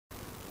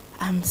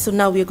So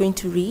now we are going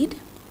to read.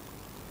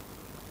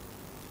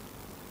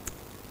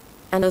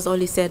 And as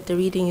Ollie said, the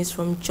reading is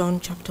from John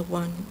chapter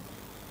 1.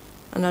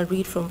 And I'll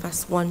read from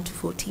verse 1 to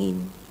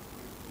 14.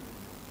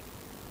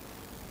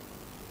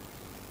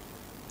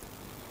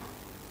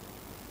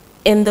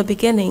 In the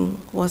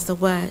beginning was the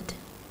Word,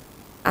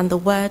 and the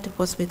Word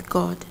was with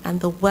God, and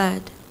the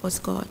Word was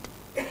God.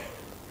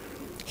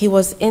 He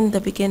was in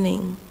the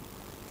beginning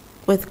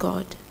with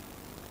God.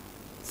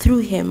 Through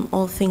him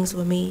all things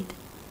were made.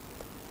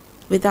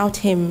 Without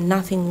him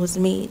nothing was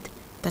made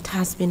that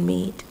has been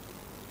made.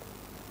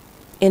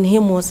 In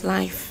him was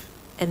life,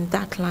 and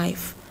that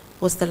life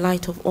was the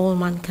light of all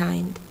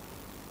mankind.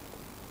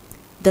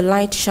 The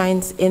light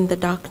shines in the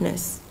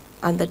darkness,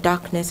 and the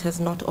darkness has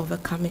not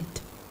overcome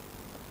it.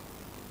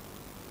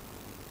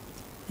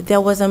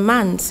 There was a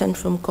man sent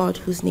from God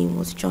whose name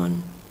was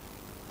John.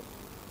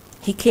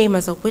 He came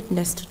as a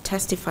witness to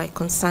testify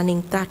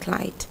concerning that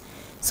light,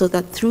 so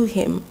that through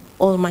him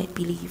all might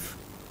believe.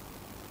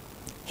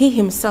 He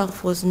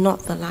himself was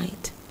not the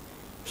light.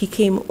 He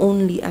came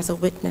only as a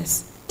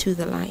witness to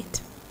the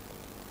light.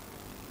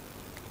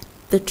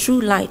 The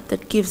true light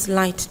that gives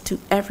light to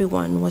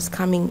everyone was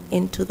coming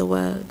into the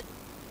world.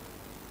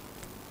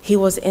 He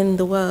was in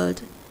the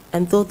world,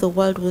 and though the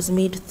world was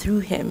made through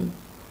him,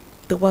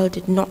 the world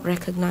did not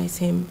recognize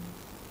him.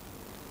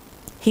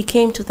 He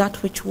came to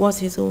that which was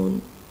his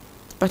own,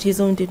 but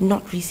his own did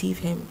not receive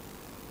him.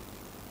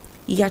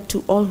 Yet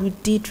to all who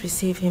did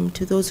receive him,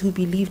 to those who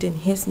believed in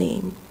his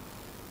name,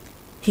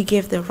 he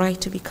gave the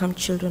right to become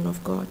children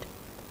of God.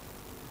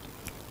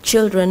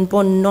 Children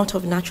born not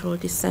of natural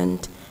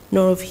descent,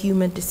 nor of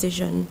human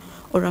decision,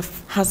 or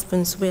of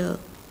husband's will,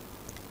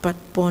 but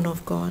born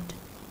of God.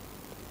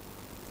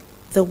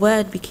 The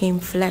Word became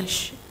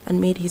flesh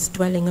and made his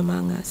dwelling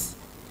among us.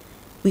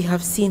 We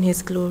have seen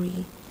his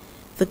glory,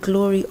 the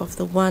glory of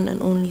the one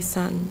and only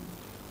Son,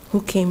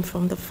 who came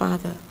from the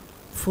Father,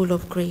 full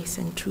of grace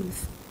and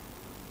truth.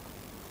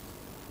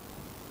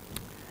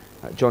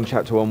 John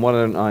chapter 1, why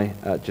don't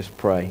I just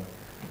pray?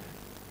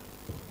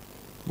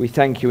 We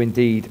thank you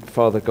indeed,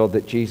 Father God,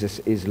 that Jesus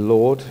is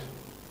Lord.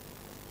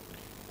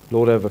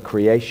 Lord over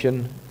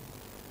creation,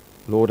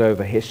 Lord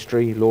over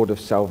history, Lord of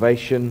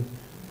salvation,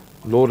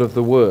 Lord of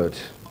the Word.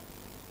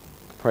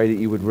 Pray that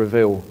you would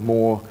reveal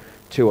more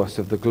to us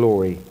of the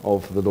glory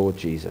of the Lord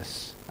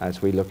Jesus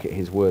as we look at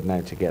his word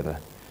now together.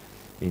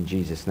 In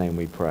Jesus' name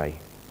we pray.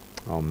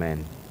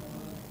 Amen.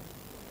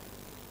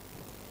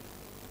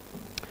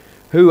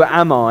 Who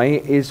am I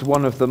is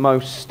one of the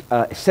most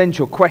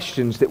essential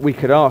questions that we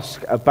could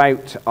ask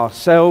about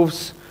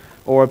ourselves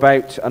or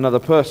about another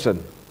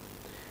person.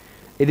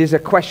 It is a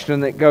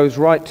question that goes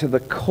right to the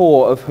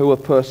core of who a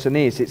person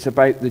is. It's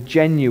about the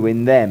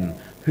genuine them.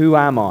 Who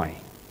am I?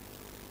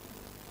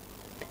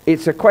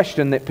 It's a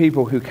question that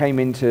people who came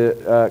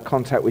into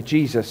contact with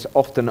Jesus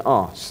often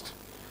asked.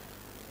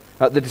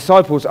 The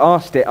disciples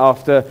asked it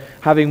after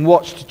having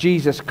watched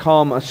Jesus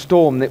calm a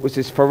storm that was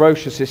as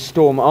ferocious as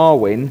Storm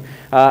Arwen.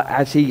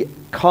 As he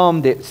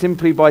calmed it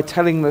simply by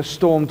telling the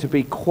storm to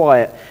be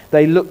quiet,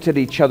 they looked at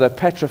each other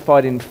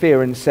petrified in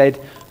fear and said,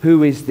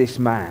 "Who is this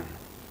man?"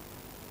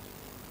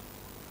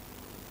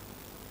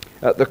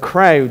 The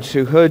crowds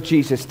who heard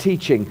Jesus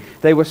teaching,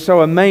 they were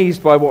so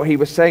amazed by what he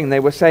was saying. They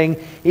were saying,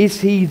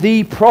 "Is he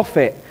the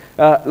prophet,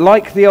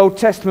 like the Old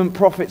Testament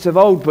prophets of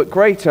old, but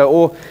greater?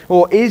 Or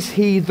is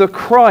he the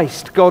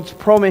Christ, God's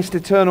promised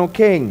eternal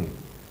king?"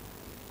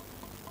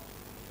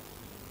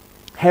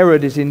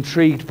 Herod is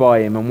intrigued by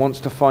him and wants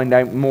to find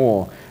out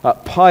more.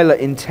 Pilate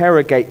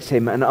interrogates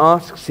him and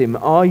asks him,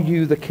 "Are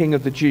you the king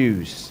of the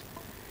Jews?"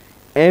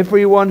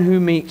 Everyone who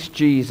meets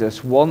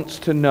Jesus wants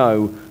to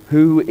know,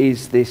 who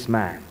is this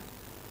man?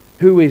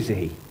 Who is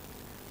he?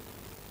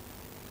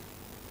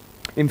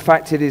 In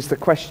fact, it is the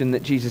question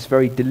that Jesus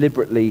very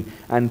deliberately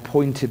and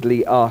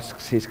pointedly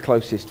asks his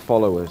closest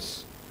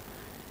followers.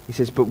 He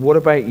says, "But what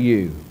about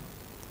you?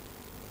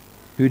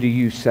 Who do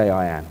you say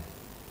I am?"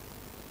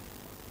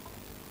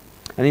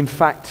 And in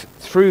fact,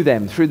 through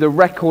the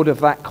record of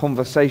that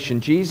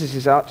conversation, Jesus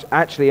is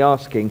actually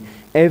asking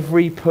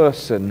every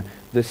person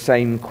the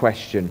same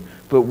question.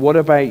 But what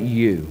about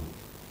you?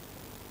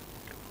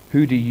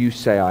 Who do you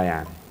say I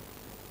am?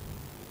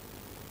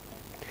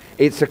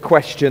 It's a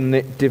question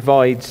that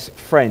divides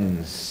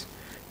friends,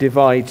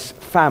 divides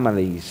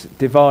families,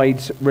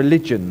 divides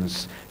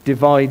religions,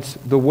 divides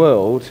the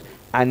world,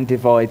 and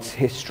divides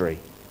history.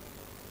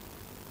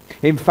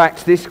 In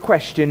fact, this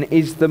question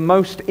is the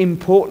most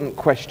important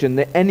question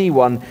that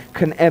anyone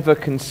can ever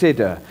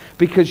consider,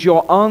 because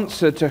your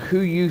answer to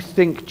who you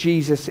think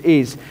Jesus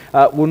is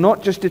will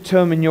not just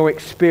determine your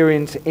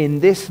experience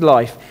in this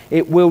life,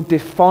 it will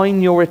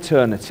define your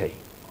eternity.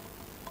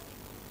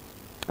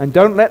 And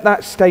don't let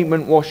that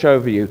statement wash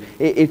over you.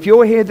 If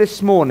you're here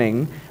this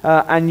morning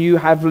and you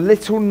have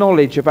little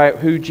knowledge about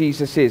who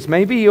Jesus is,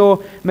 maybe you're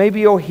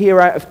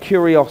here out of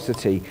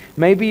curiosity,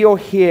 maybe you're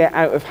here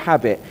out of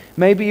habit,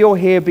 maybe you're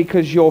here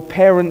because your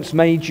parents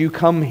made you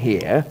come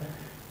here.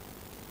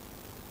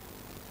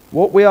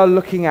 What we are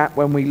looking at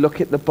when we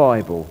look at the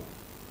Bible,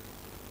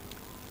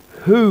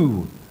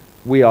 who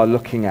we are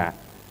looking at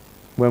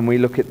when we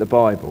look at the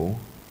Bible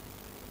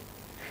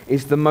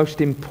is the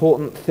most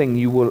important thing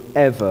you will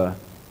ever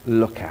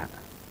look at.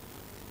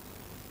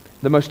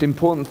 The most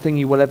important thing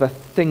you will ever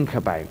think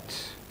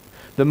about.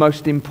 The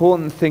most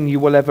important thing you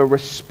will ever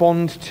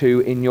respond to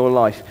in your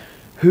life.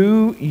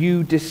 Who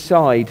you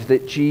decide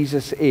that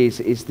Jesus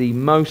is the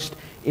most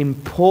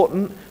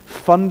important,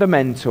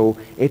 fundamental,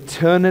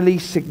 eternally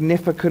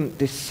significant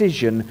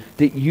decision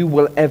that you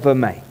will ever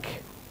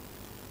make.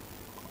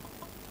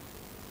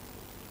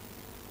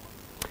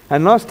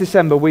 And last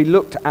December we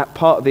looked at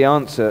part of the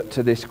answer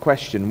to this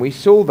question. We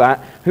saw that,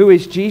 who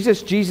is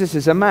Jesus? Jesus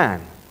is a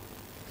man.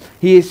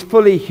 He is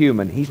fully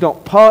human. He's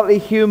not partly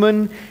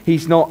human.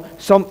 He's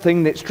not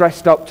something that's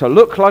dressed up to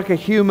look like a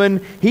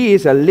human. He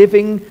is a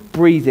living,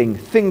 breathing,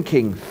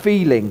 thinking,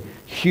 feeling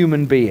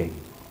human being.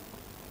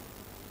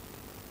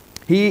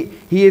 He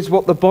is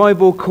what the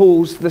Bible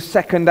calls the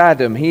second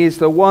Adam. He is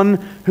the one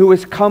who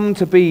has come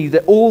to be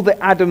all that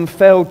Adam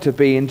failed to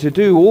be and to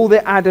do all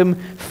that Adam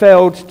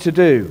failed to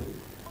do.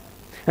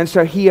 And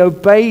so he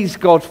obeys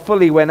God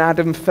fully when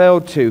Adam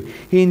failed to.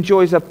 He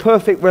enjoys a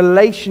perfect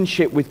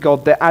relationship with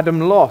God that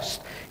Adam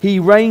lost. He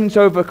reigns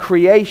over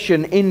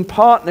creation in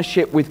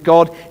partnership with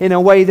God in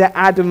a way that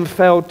Adam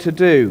failed to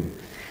do.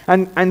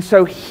 And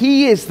so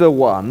he is the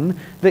one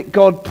that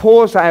God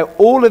pours out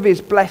all of his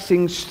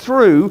blessings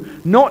through,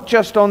 not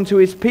just onto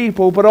his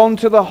people, but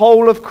onto the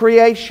whole of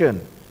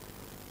creation.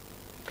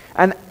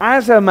 And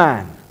as a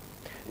man,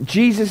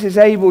 Jesus is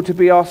able to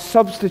be our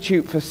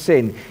substitute for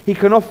sin. He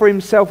can offer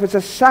himself as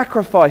a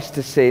sacrifice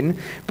to sin,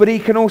 but he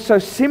can also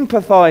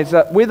sympathize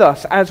with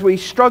us as we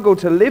struggle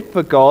to live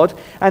for God,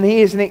 and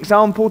he is an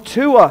example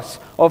to us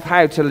of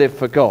how to live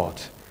for God.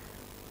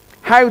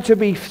 How to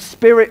be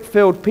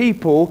spirit-filled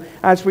people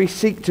as we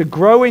seek to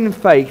grow in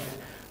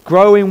faith,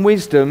 grow in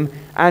wisdom,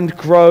 and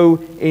grow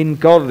in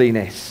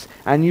godliness.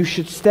 And you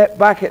should step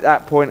back at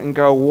that point and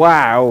go,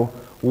 wow,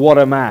 what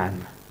a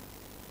man.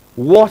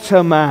 What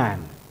a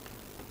man.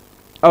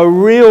 A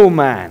real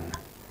man,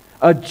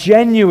 a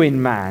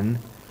genuine man,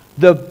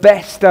 the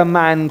best a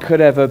man could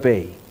ever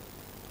be.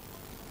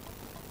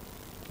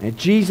 Now,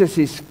 Jesus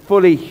is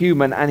fully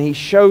human, and he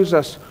shows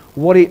us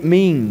what it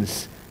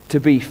means to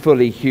be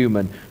fully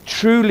human,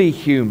 truly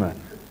human.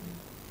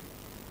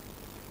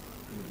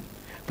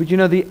 But you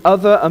know, the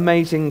other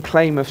amazing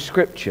claim of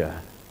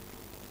Scripture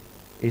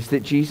is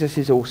that Jesus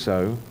is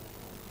also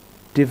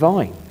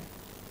divine.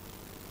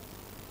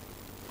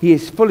 He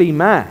is fully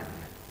man,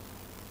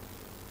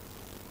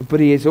 but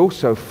he is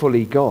also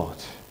fully God.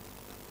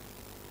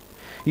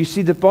 You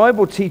see, the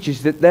Bible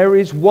teaches that there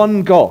is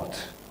one God.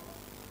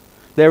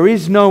 There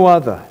is no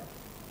other.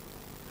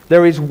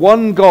 There is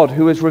one God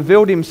who has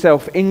revealed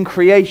himself in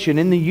creation,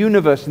 in the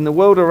universe, in the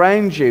world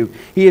around you.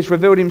 He has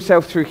revealed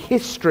himself through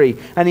history,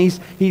 and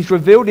he's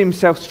revealed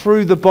himself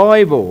through the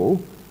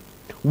Bible.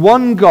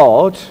 One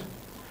God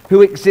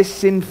who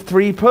exists in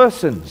three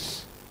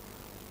persons.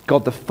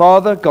 God the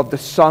Father, God the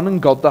Son,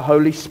 and God the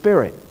Holy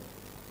Spirit.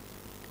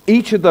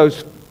 Each of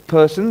those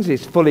persons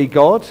is fully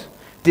God,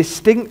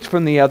 distinct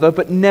from the other,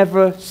 but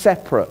never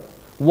separate.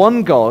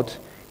 One God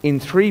in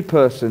three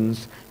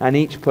persons, and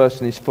each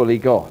person is fully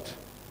God.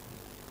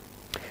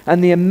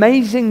 And the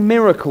amazing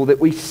miracle that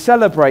we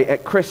celebrate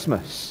at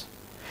Christmas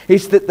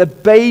is that the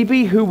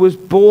baby who was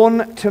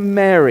born to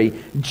Mary,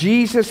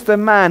 Jesus the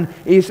man,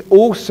 is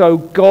also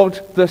God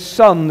the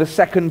Son, the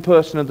second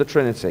person of the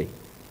Trinity.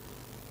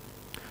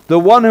 The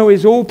one who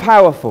is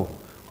all-powerful,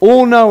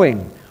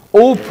 all-knowing,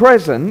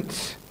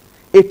 all-present,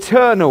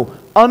 eternal,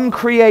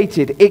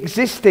 uncreated,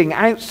 existing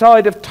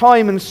outside of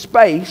time and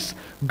space,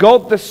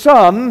 God the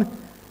Son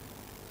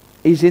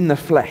is in the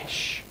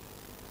flesh.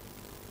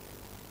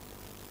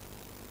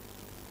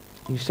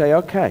 You say,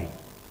 okay,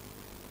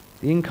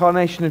 the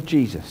incarnation of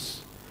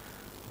Jesus,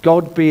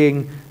 God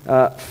being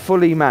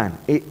fully man.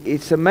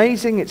 It's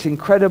amazing, it's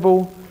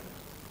incredible,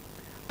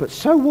 but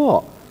so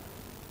what?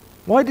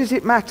 Why does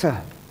it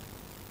matter?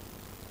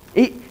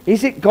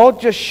 Is it God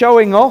just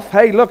showing off?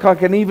 Hey, look, I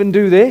can even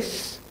do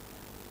this?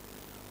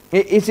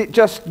 Is it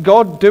just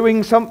God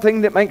doing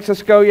something that makes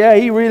us go, yeah,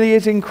 he really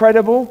is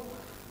incredible?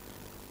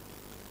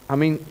 I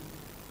mean,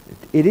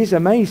 it is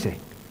amazing.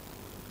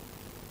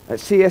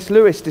 C.S.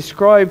 Lewis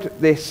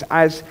described this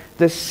as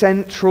the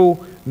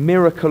central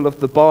miracle of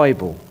the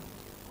Bible.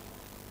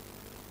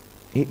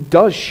 It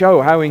does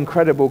show how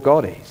incredible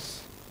God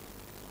is.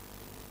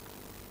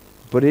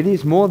 But it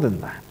is more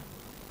than that.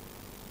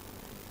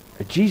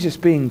 Jesus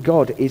being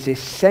God is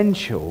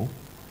essential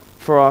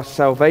for our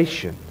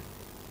salvation.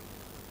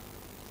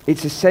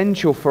 It's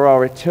essential for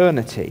our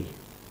eternity.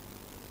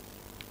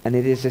 And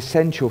it is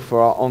essential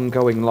for our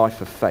ongoing life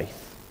of faith.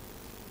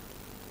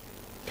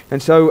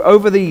 And so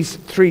over these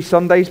 3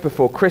 Sundays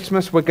before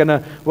Christmas, we're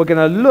gonna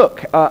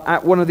look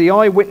at one of the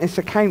eyewitness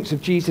accounts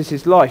of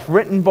Jesus' life,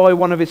 written by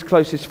one of his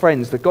closest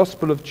friends, the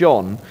Gospel of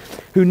John,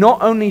 who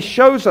not only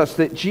shows us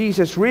that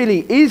Jesus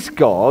really is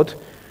God,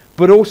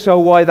 but also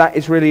why that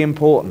is really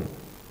important.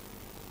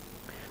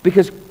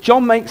 Because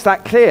John makes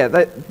that clear,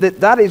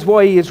 that is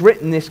why he has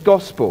written this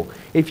gospel.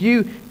 If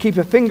you keep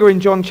a finger in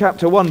John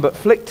chapter 1, but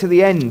flick to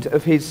the end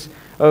of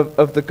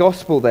the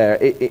gospel there,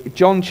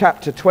 John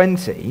chapter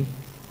 20,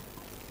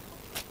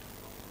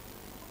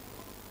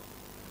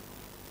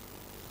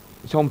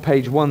 it's on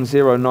page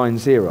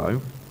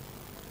 1090.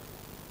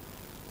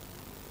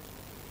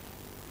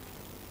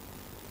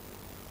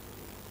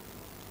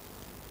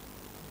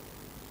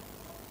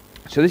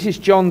 So this is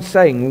John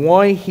saying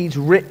why he's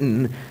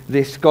written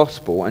this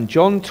gospel. And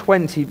John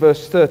 20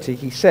 verse 30,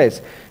 he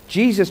says,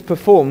 Jesus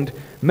performed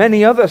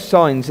many other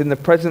signs in the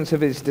presence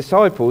of his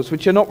disciples,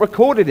 which are not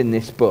recorded in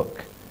this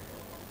book.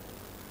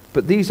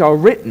 But these are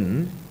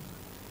written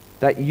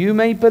that you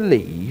may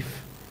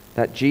believe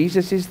that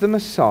Jesus is the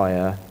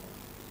Messiah,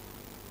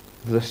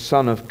 the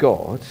Son of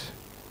God,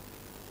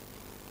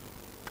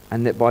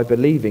 and that by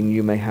believing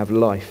you may have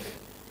life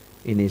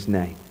in his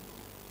name.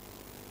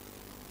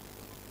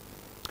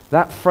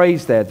 That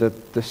phrase there,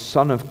 the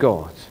Son of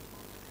God,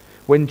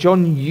 when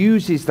John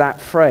uses that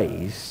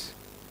phrase,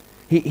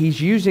 he's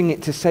using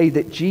it to say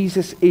that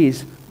Jesus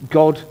is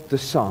God the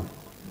Son.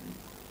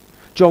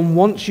 John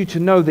wants you to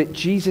know that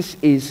Jesus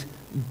is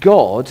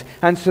God,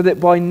 and so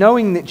that by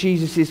knowing that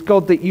Jesus is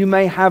God, that you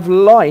may have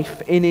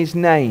life in his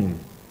name.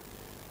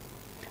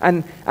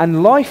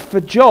 And life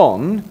for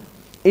John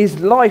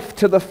is life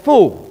to the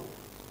full.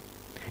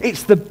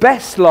 It's the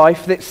best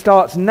life that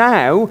starts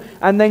now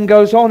and then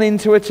goes on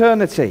into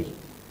eternity.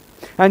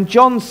 And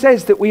John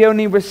says that we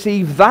only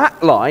receive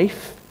that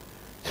life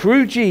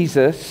through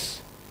Jesus,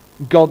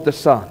 God the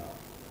Son.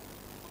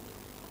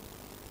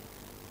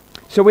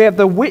 So we have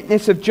the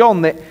witness of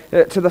John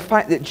to the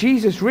fact that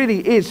Jesus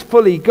really is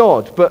fully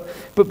God. But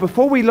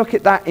before we look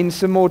at that in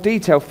some more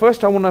detail,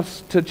 first I want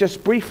us to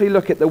just briefly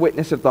look at the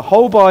witness of the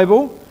whole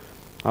Bible.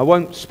 I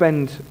won't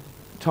spend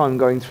time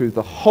going through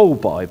the whole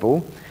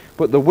Bible,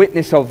 but the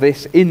witness of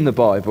this in the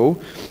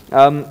Bible.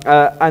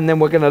 And then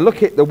we're going to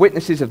look at the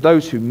witnesses of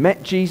those who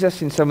met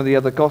Jesus in some of the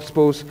other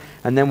Gospels,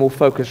 and then we'll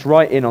focus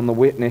right in on the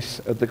witness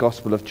of the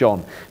Gospel of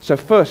John. So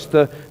first,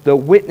 the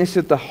witness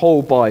of the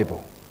whole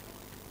Bible.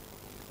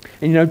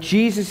 And you know,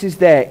 Jesus is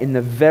there in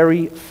the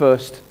very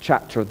first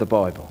chapter of the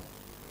Bible.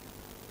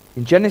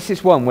 In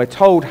Genesis 1, we're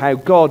told how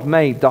God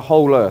made the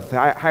whole earth,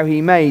 how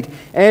he made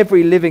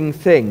every living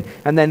thing.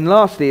 And then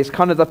lastly, as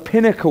kind of the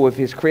pinnacle of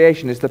his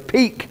creation, as the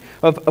peak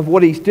of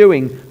what he's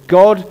doing,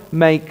 God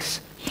makes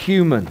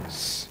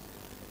humans.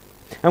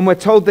 And we're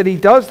told that he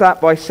does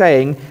that by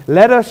saying,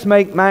 let us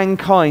make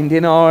mankind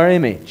in our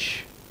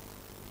image.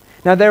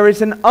 Now there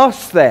is an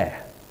us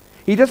there.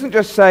 He doesn't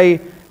just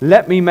say,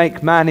 let me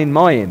make man in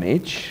my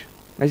image,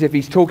 as if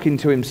he's talking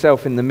to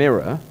himself in the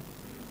mirror.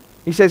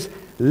 He says,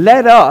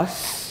 let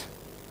us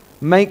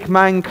make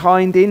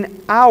mankind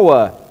in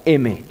our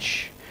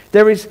image.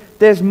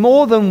 There's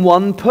more than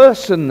one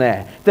person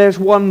there. There's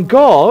one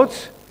God,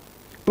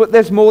 but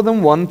there's more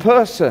than one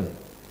person.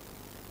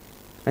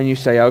 And you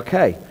say,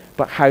 okay,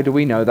 but how do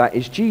we know that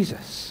is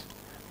Jesus?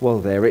 Well,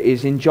 there it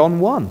is in John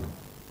 1.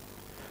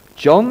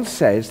 John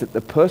says that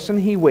the person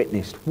he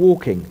witnessed,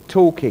 walking,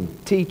 talking,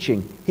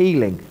 teaching,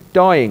 healing,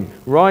 dying,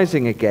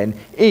 rising again,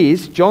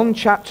 is, John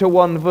chapter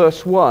 1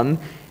 verse 1,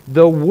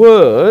 the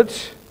Word.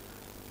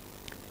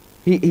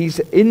 He's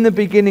in the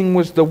beginning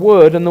was the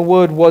Word, and the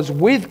Word was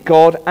with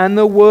God, and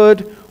the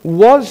Word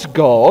was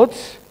God.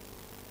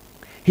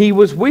 He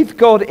was with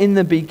God in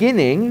the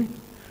beginning.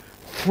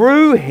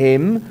 Through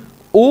him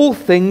all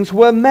things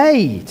were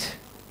made.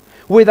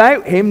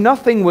 Without him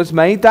nothing was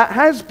made that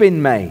has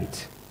been made.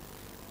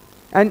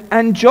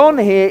 And John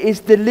here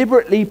is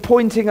deliberately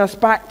pointing us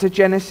back to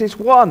Genesis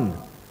 1.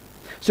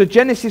 So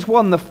Genesis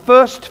 1, the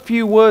first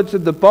few words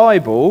of the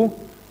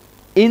Bible,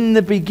 in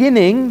the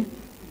beginning,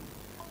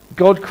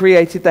 God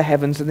created the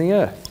heavens and the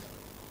earth.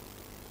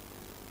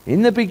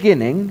 In the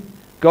beginning,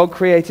 God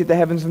created the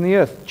heavens and the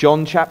earth.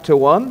 John chapter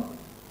 1,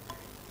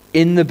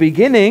 in the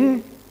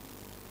beginning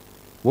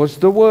was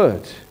the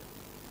Word,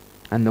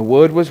 and the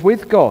Word was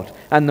with God,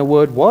 and the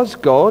Word was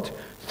God.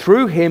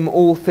 Through him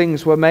all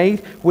things were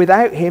made.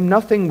 Without him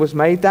nothing was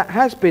made that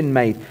has been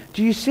made.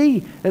 Do you see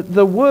that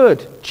the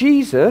Word,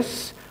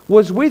 Jesus,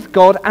 was with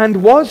God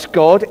and was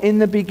God in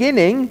the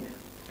beginning?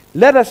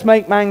 Let us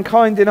make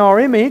mankind in our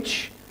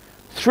image.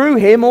 Through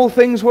him all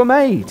things were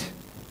made.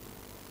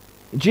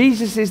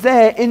 Jesus is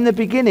there in the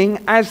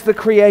beginning as the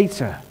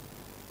Creator.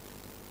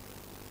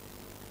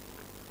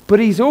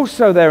 But he's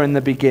also there in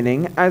the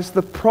beginning as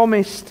the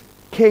promised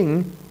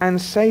King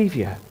and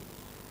Saviour.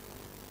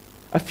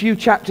 A few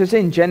chapters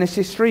in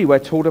Genesis 3, we're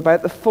told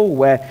about the fall,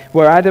 where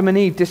Adam and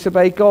Eve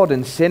disobey God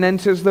and sin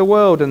enters the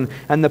world,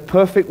 and the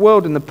perfect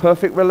world and the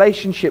perfect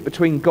relationship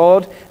between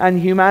God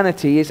and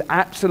humanity is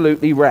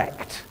absolutely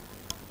wrecked.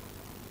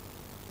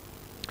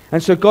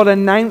 And so God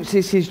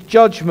announces his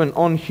judgment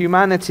on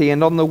humanity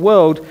and on the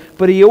world,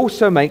 but he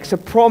also makes a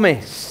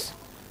promise.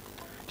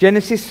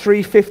 Genesis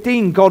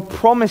 3:15, God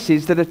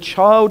promises that a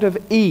child of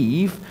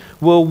Eve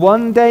will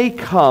one day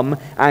come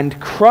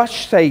and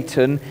crush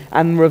Satan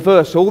and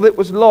reverse all that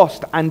was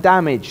lost and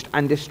damaged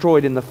and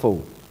destroyed in the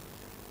fall.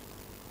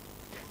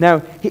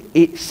 Now,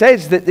 it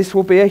says that this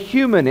will be a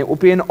human. It will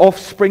be an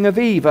offspring of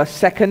Eve, a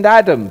second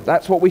Adam.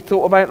 That's what we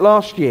thought about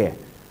last year.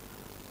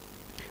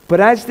 But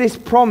as this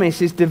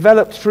promise is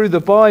developed through the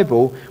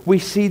Bible, we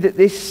see that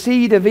this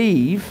seed of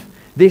Eve,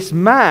 this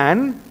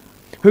man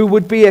who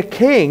would be a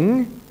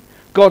king,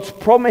 God's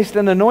promised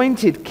and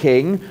anointed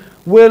king,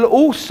 will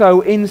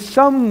also in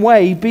some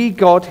way be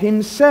God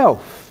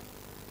himself.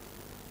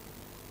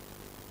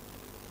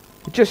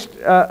 Just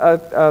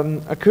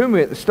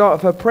Akumi at the start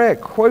of her prayer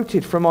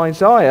quoted from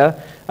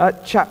Isaiah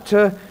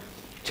chapter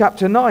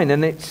 9,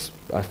 and it's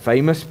a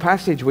famous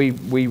passage. We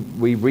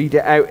read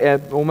it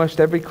out almost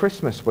every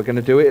Christmas. We're going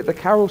to do it at the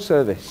carol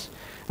service.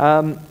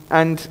 And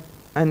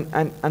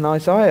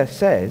Isaiah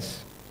says,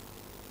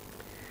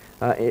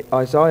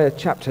 Isaiah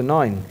chapter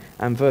 9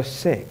 and verse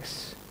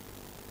 6,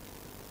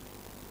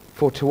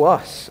 "For to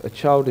us a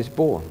child is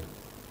born,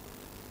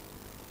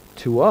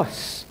 to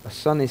us a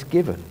son is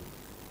given,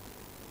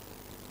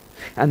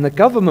 and the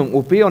government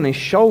will be on his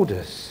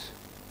shoulders,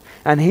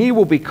 and he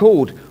will be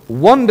called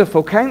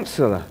Wonderful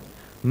Counselor,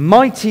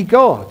 Mighty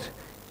God,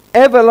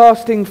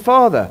 Everlasting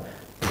Father,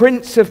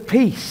 Prince of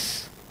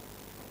Peace.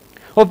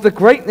 Of the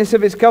greatness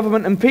of his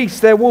government and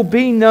peace there will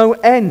be no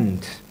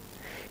end.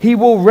 He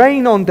will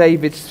reign on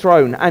David's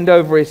throne and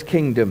over his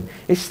kingdom,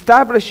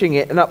 establishing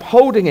it and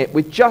upholding it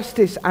with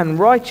justice and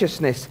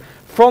righteousness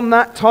from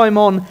that time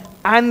on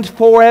and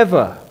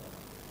forever.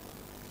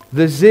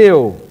 The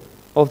zeal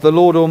of the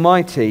Lord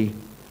Almighty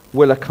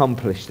will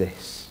accomplish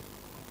this."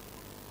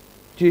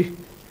 Do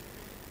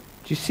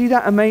you see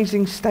that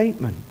amazing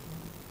statement?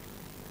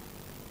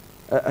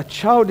 A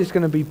child is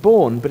going to be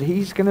born, but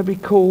he's going to be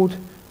called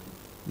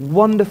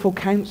Wonderful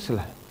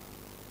Counselor,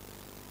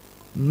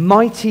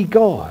 Mighty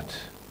God,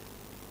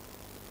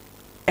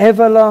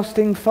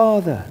 Everlasting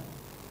Father,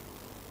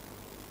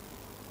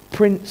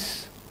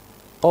 Prince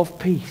of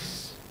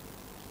Peace.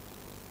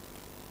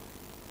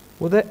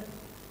 Well,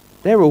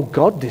 they're all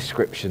God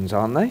descriptions,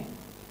 aren't they?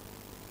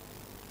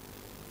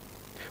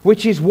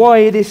 Which is why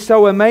it is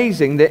so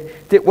amazing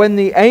that when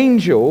the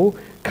angel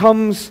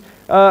comes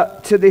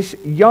to this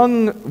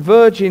young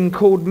virgin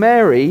called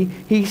Mary,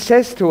 he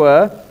says to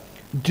her,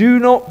 "Do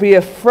not be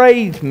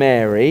afraid,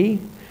 Mary.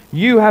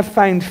 You have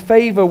found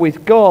favor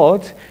with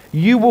God.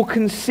 You will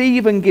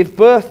conceive and give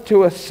birth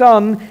to a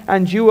son,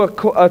 and you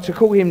are to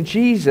call him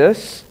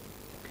Jesus.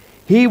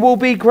 He will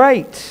be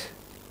great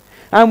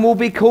and will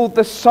be called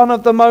the Son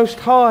of the Most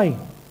High.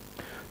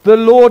 The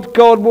Lord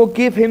God will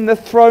give him the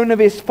throne of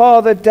his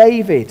father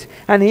David,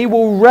 and he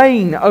will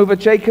reign over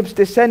Jacob's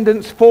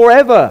descendants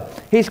forever.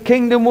 His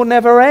kingdom will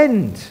never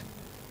end."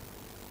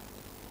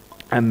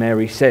 And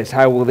Mary says,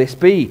 "How will this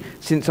be,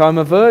 since I'm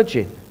a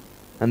virgin?"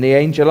 And the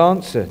angel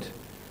answered,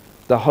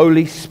 "The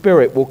Holy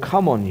Spirit will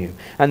come on you,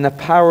 and the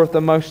power of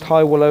the Most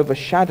High will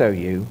overshadow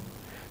you,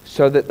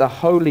 so that the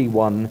Holy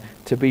One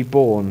to be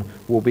born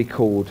will be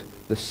called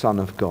the Son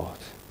of God."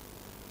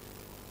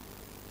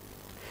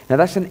 Now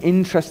that's an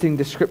interesting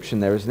description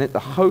there, isn't it? The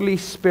Holy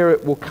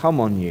Spirit will come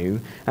on you,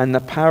 and the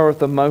power of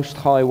the Most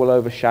High will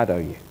overshadow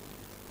you.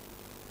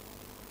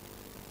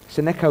 It's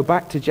an echo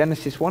back to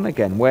Genesis 1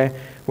 again, where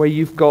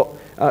you've got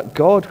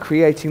God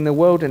creating the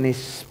world, and his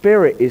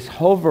Spirit is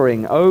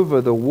hovering over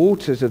the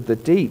waters of the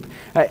deep.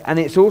 And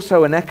it's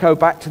also an echo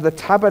back to the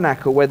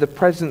tabernacle, where the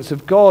presence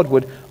of God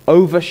would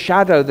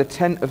overshadow the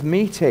tent of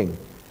meeting.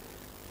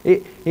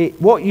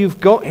 What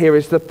you've got here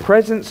is the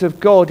presence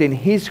of God in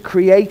his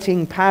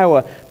creating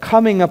power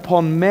coming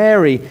upon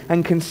Mary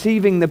and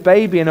conceiving the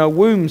baby in her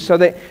womb, so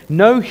that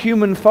no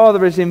human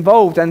father is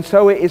involved, and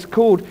so it is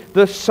called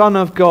the Son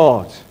of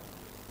God.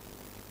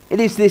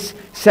 It is this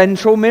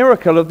central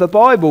miracle of the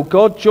Bible,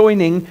 God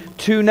joining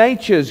two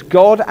natures,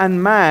 God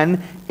and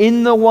man,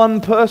 in the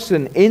one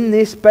person, in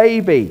this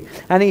baby.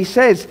 And he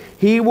says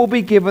he will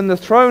be given the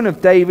throne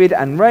of David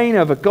and reign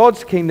over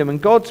God's kingdom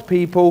and God's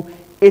people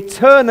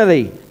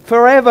eternally,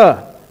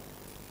 forever.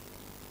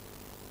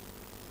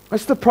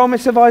 That's the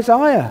promise of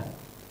Isaiah.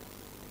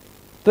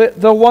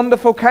 The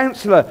wonderful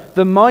counselor,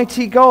 the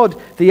mighty God,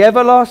 the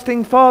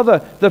everlasting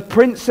Father, the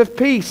Prince of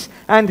Peace,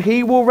 and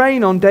he will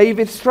reign on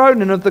David's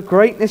throne, and of the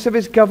greatness of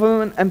his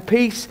government and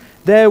peace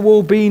there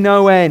will be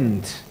no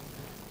end.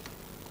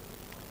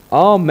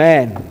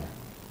 Amen.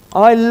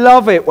 I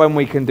love it when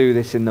we can do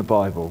this in the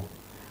Bible.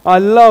 I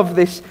love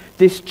this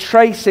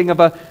tracing of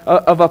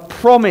a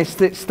promise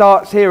that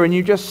starts here, and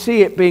you just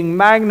see it being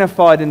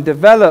magnified and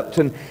developed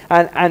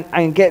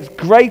and gets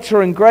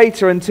greater and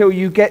greater until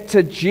you get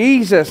to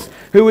Jesus,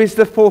 who is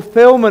the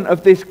fulfillment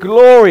of this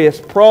glorious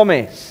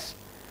promise.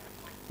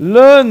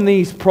 Learn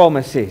these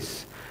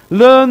promises.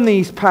 Learn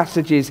these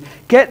passages.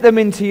 Get them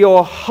into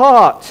your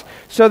heart,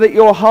 so that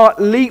your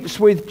heart leaps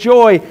with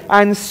joy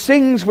and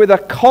sings with a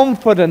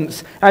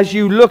confidence as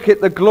you look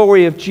at the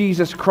glory of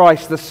Jesus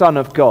Christ, the Son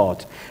of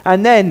God.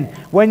 And then,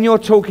 when you're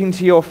talking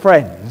to your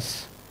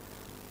friends,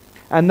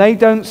 and they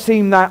don't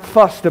seem that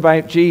fussed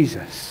about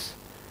Jesus,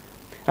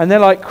 and they're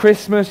like,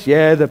 "Christmas,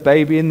 yeah, the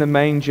baby in the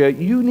manger,"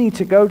 you need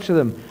to go to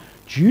them.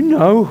 "Do you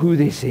know who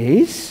this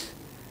is?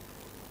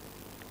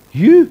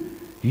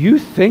 You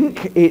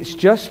think it's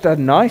just a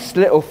nice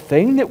little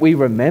thing that we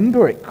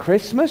remember at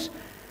Christmas?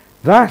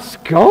 That's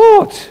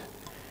God.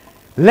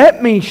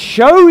 Let me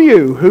show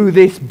you who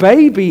this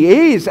baby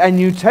is. And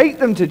you take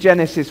them to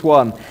Genesis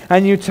 1,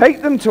 and you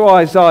take them to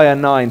Isaiah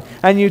 9,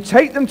 and you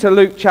take them to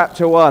Luke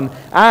chapter 1,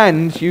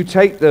 and you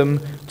take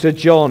them to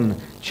John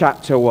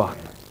chapter 1.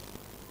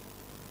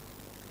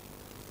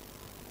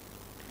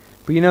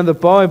 But you know, the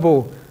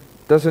Bible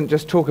doesn't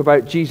just talk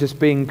about Jesus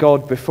being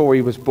God before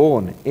he was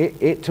born.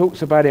 It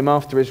talks about him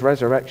after his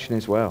resurrection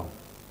as well.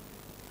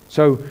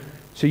 So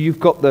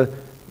you've got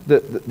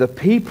the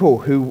people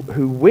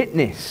who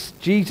witness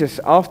Jesus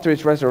after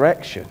his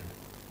resurrection.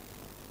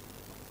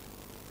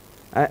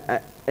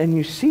 And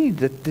you see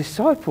the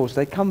disciples,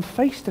 they come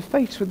face to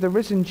face with the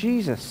risen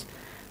Jesus.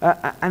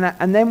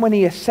 And then when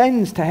he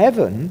ascends to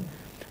heaven,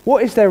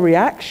 what is their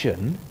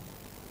reaction?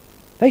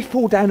 They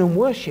fall down and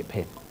worship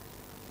him.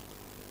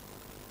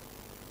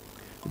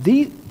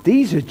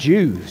 These are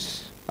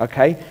Jews,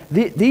 okay?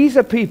 These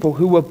are people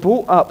who were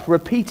brought up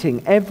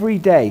repeating every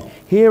day,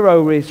 "Hear,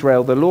 O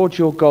Israel, the Lord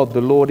your God,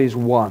 the Lord is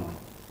one."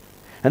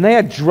 And they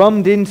had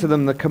drummed into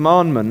them the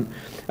commandment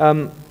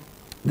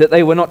that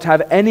they were not to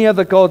have any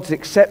other gods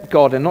except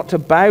God, and not to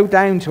bow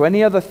down to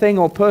any other thing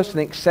or person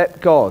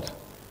except God.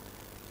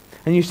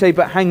 And you say,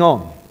 but hang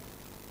on.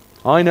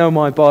 I know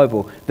my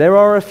Bible. There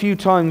are a few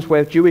times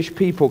where Jewish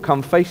people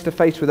come face to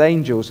face with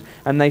angels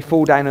and they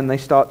fall down and they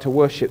start to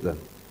worship them.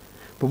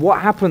 But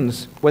what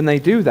happens when they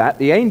do that?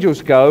 The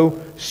angels go,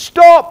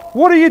 "Stop!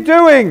 What are you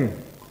doing?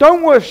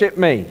 Don't worship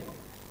me."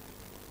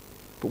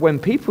 But when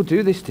people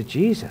do this to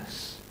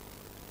Jesus,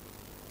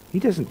 he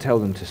doesn't tell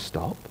them to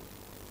stop.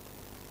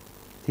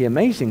 The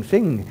amazing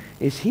thing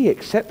is he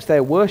accepts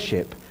their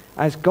worship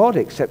as God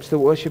accepts the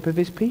worship of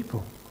his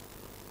people.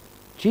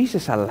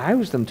 Jesus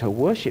allows them to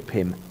worship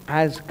him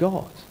as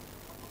God.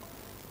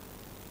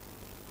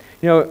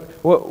 You know,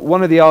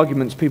 one of the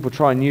arguments people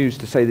try and use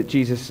to say that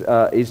Jesus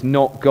is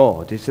not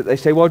God is that they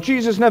say, well,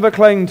 Jesus never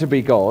claimed to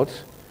be God.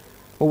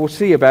 Well, we'll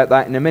see about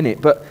that in a minute.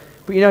 But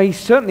you know, he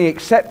certainly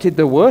accepted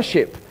the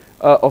worship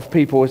of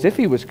people as if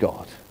he was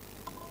God.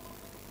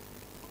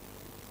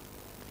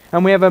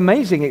 And we have an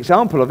amazing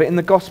example of it in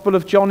the Gospel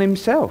of John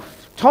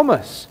himself.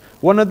 Thomas,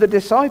 one of the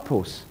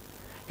disciples.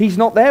 He's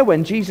not there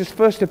when Jesus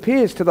first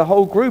appears to the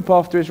whole group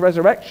after his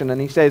resurrection, and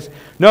he says,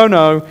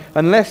 no,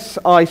 unless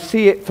I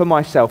see it for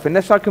myself,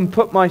 unless I can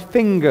put my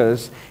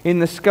fingers in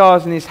the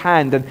scars in his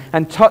hand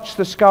and touch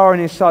the scar in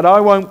his side, I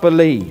won't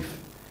believe.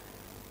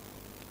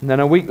 And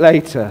then a week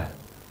later,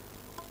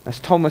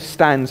 as Thomas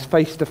stands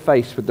face to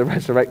face with the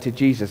resurrected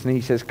Jesus, and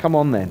he says, come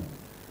on then,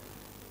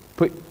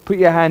 put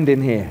your hand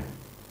in here.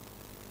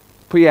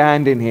 Put your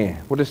hand in here.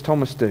 What does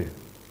Thomas do?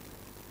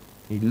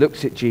 He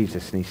looks at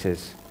Jesus and he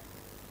says,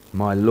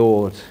 my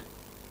Lord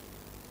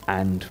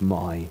and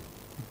my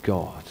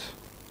God.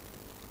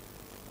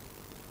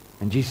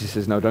 And Jesus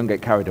says, no, don't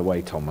get carried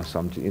away, Thomas.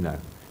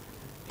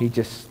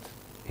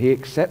 He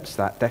accepts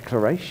that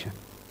declaration.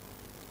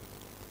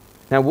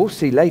 Now we'll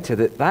see later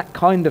that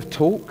kind of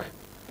talk,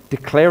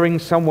 declaring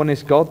someone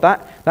is God,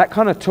 that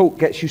kind of talk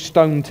gets you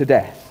stoned to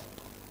death.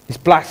 It's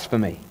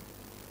blasphemy.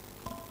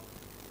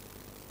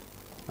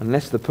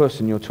 Unless the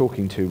person you're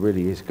talking to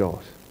really is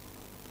God.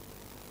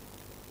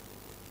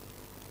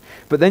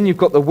 But then you've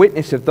got the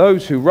witness of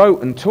those who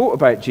wrote and taught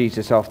about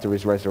Jesus after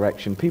his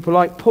resurrection. People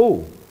like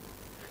Paul.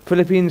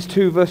 Philippians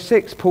 2 verse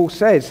 6, Paul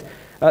says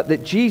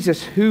that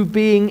Jesus, who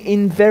being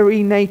in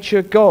very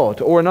nature God,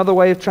 or another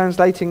way of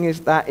translating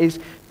is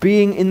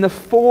being in the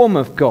form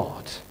of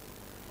God.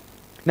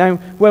 Now,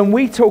 when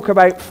we talk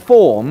about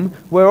form,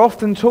 we're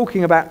often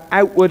talking about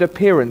outward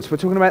appearance. We're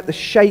talking about the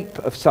shape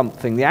of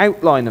something, the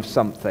outline of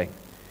something.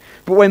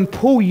 But when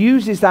Paul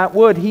uses that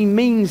word, he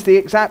means the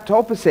exact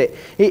opposite.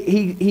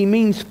 He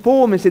means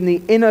form as in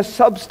the inner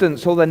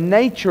substance or the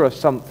nature of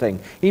something.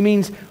 He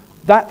means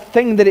that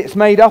thing that it's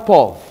made up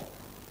of.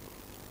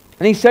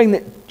 And he's saying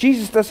that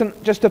Jesus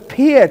doesn't just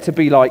appear to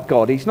be like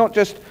God. He's not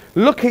just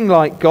looking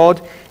like God.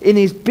 In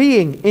his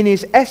being, in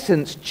his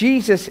essence,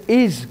 Jesus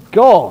is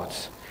God.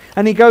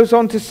 And he goes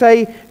on to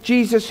say,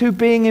 Jesus, who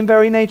being in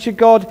very nature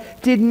God,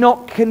 did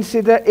not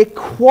consider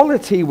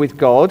equality with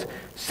God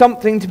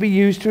something to be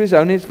used to his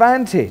own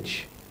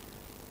advantage.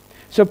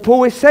 So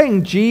Paul is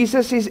saying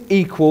Jesus is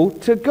equal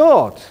to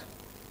God.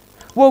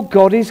 Well,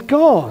 God is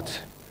God.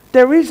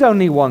 There is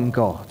only one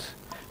God.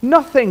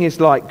 Nothing is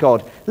like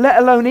God, let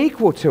alone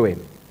equal to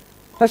him.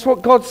 That's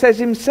what God says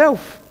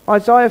himself.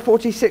 Isaiah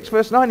 46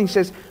 verse 9, he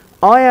says,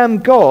 I am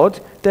God,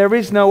 there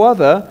is no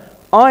other.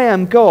 I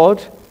am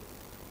God,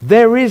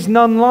 there is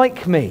none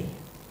like me.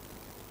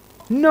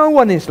 No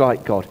one is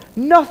like God.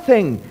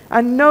 Nothing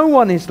and no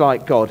one is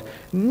like God.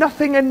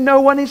 Nothing and no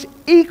one is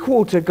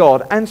equal to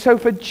God. And so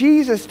for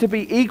Jesus to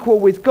be equal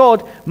with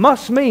God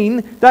must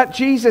mean that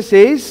Jesus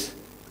is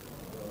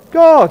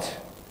God.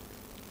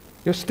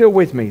 You're still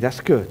with me. That's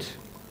good.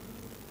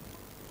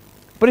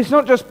 But it's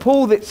not just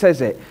Paul that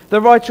says it. The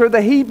writer of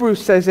the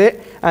Hebrews says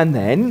it. And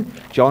then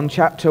John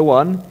chapter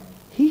 1,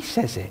 he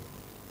says it.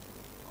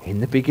 In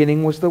the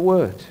beginning was the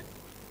Word.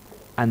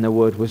 And the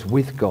Word was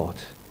with God.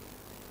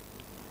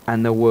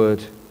 and the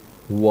Word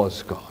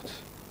was God.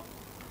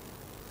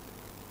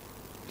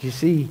 You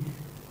see,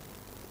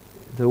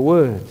 the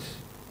Word,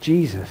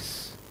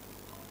 Jesus,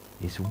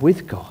 is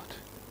with God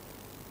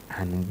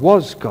and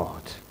was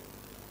God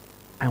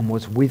and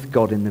was with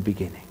God in the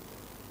beginning.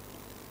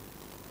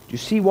 Do you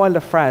see why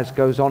Lafraz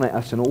goes on at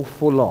us an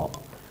awful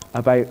lot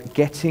about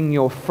getting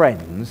your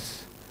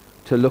friends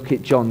to look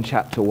at John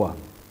chapter 1?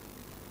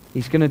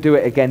 He's going to do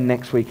it again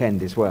next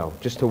weekend as well,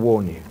 just to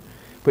warn you.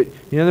 But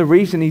you know the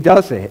reason he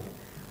does it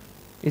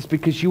is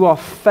because you are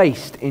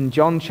faced in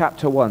John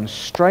chapter 1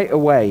 straight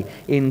away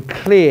in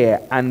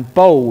clear and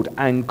bold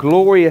and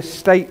glorious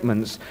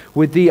statements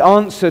with the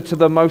answer to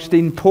the most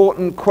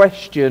important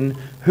question: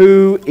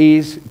 who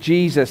is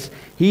Jesus?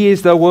 He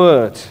is the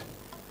Word,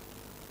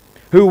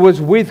 who was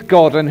with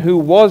God and who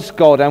was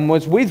God and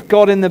was with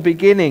God in the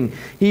beginning.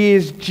 He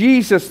is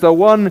Jesus, the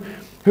one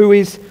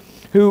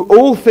who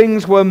all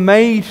things were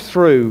made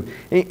through.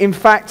 In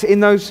fact, in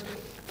those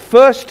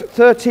first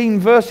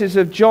 13 verses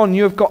of John,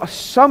 you have got a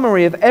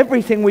summary of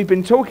everything we've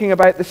been talking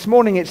about this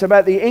morning. It's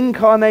about the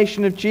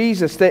incarnation of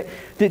Jesus, that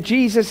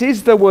Jesus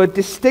is the Word,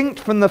 distinct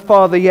from the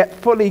Father, yet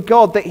fully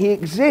God, that he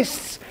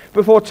exists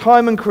before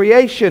time and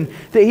creation,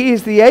 that he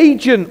is the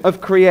agent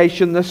of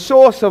creation, the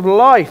source of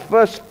life.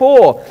 Verse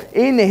 4,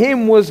 in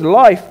him was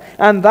life,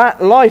 and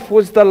that life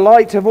was the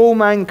light of all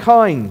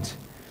mankind.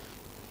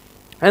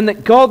 And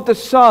that God the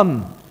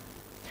Son,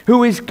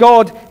 who is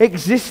God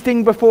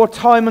existing before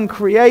time and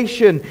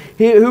creation,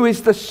 who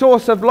is the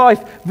source of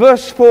life,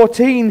 verse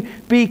 14,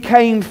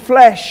 became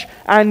flesh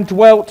and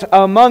dwelt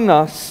among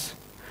us,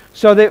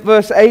 so that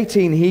verse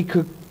 18, he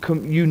could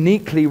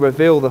uniquely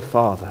reveal the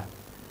Father.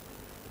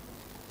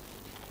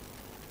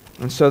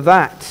 And so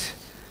that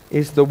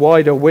is the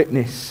wider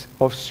witness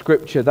of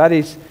Scripture. That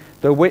is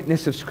the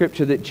witness of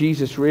Scripture that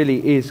Jesus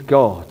really is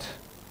God.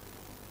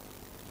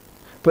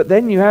 But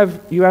then you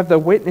have the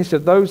witness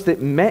of those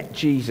that met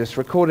Jesus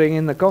recording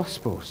in the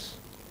Gospels.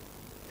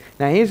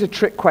 Now here's a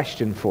trick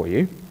question for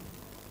you.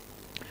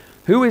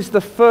 Who is the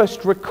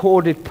first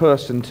recorded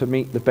person to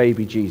meet the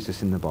baby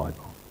Jesus in the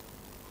Bible?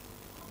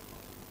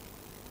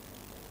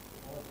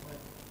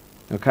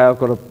 Okay,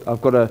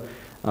 I've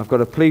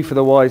got a plea for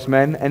the wise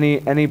men.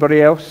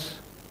 Anybody else?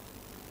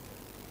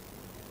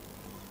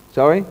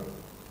 Sorry?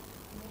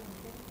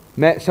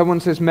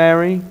 Someone says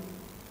Mary.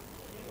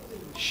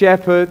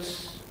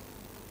 Shepherds.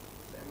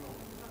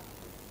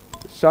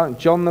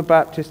 John the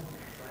Baptist.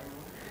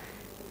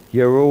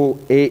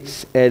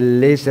 It's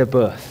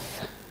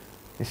Elizabeth.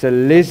 It's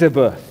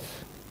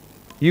Elizabeth.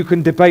 You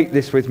can debate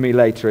this with me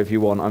later if you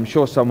want. I'm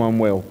sure someone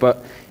will.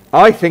 But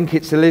I think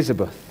it's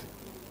Elizabeth.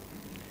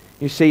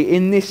 You see,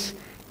 in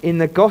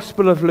the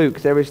Gospel of Luke,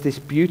 there is this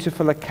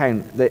beautiful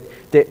account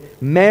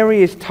that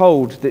Mary is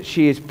told that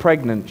she is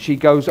pregnant. She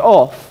goes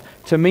off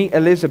to meet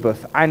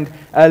Elizabeth, and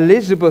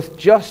Elizabeth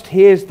just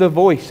hears the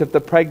voice of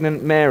the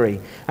pregnant Mary,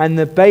 and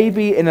the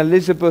baby in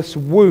Elizabeth's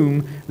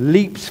womb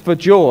leaps for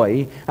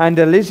joy, and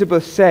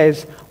Elizabeth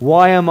says,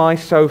 "Why am I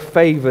so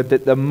favored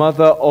that the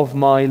mother of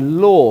my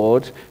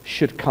Lord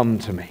should come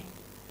to me?"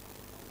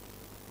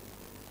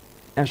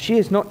 Now she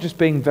is not just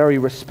being very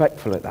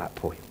respectful at that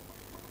point.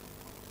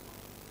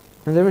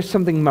 And there is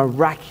something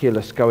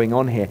miraculous going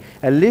on here.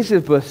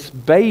 Elizabeth's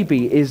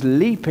baby is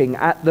leaping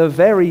at the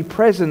very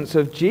presence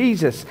of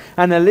Jesus.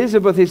 And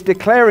Elizabeth is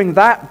declaring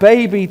that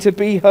baby to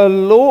be her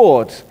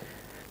Lord.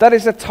 That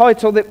is a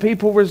title that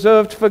people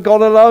reserved for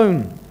God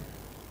alone.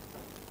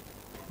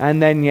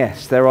 And then,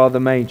 yes, there are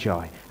the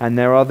Magi. And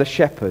there are the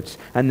shepherds.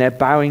 And they're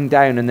bowing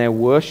down and they're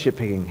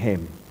worshipping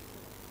him.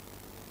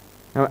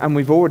 And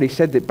we've already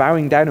said that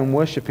bowing down and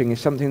worshipping is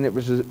something that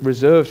was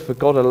reserved for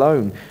God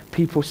alone.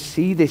 People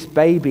see this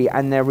baby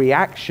and their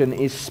reaction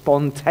is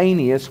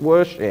spontaneous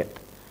worship.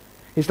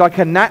 It's like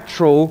a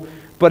natural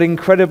but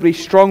incredibly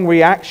strong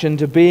reaction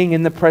to being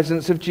in the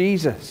presence of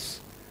Jesus.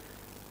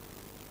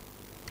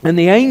 And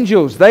the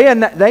angels,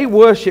 they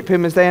worship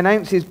him as they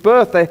announce his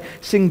birth. They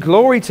sing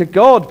glory to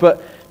God,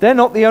 but they're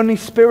not the only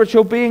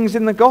spiritual beings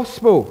in the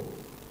gospel.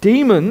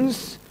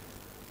 Demons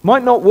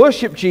might not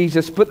worship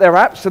Jesus, but they're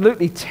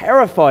absolutely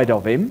terrified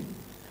of him.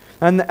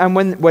 And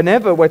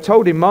whenever, we're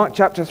told in Mark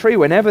chapter 3,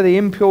 whenever the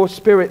impure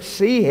spirits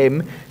see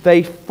him,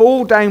 they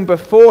fall down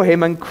before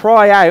him and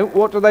cry out.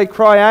 What do they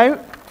cry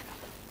out?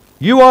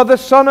 "You are the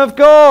Son of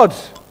God."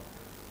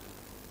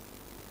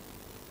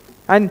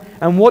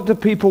 And what do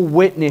people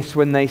witness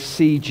when they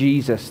see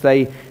Jesus?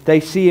 They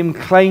see him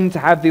claim to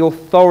have the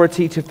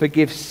authority to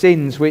forgive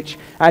sins, which,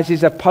 as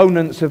his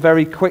opponents are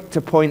very quick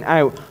to point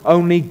out,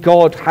 only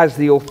God has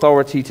the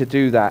authority to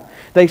do that.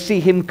 They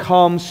see him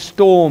calm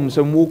storms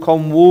and walk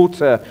on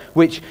water,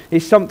 which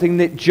is something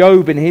that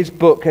Job in his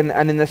book and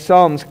in the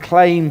Psalms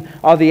claim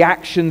are the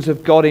actions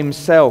of God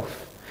himself.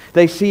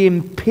 They see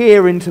him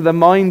peer into the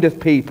mind of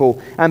people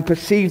and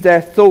perceive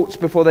their thoughts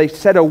before they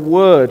said a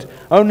word.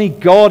 Only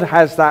God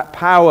has that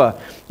power.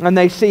 And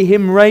they see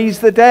him raise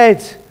the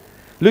dead.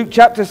 Luke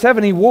chapter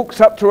 7, he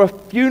walks up to a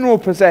funeral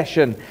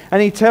procession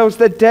and he tells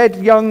the dead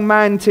young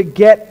man to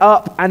get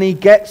up, and he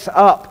gets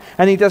up.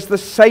 And he does the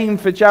same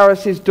for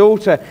Jairus'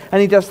 daughter. And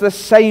he does the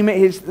same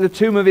at the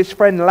tomb of his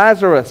friend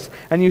Lazarus.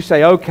 And you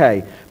say,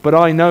 okay, but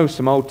I know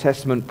some Old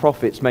Testament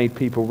prophets made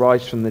people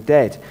rise from the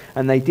dead.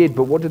 And they did,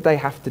 but what did they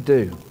have to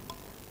do?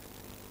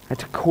 They had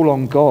to call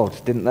on God,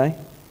 didn't they?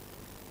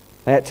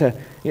 They had to,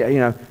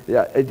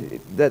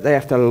 they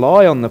have to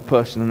lie on the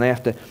person, and they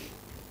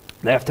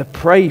have to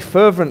pray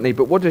fervently.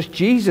 But what does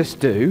Jesus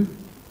do?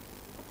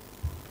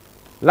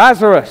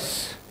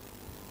 Lazarus,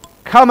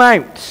 come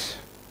out.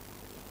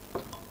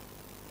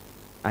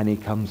 And he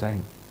comes out.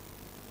 Do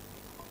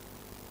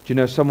you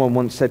know, someone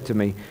once said to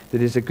me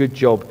that it's a good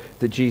job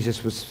that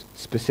Jesus was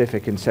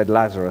specific and said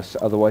Lazarus,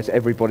 otherwise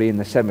everybody in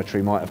the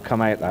cemetery might have come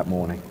out that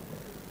morning.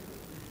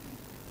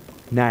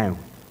 Now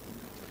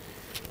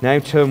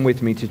turn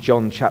with me to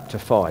John chapter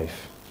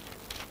 5.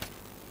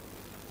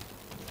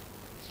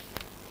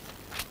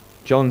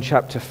 John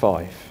chapter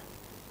 5.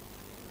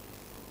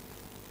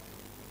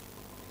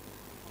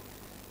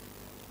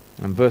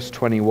 And verse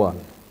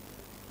 21.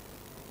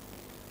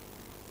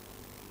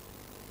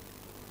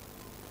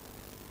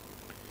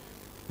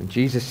 And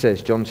Jesus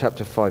says, John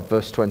chapter 5,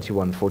 verse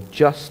 21, "For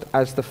just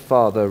as the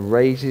Father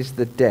raises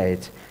the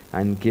dead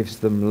and gives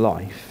them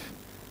life,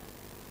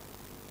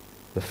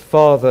 the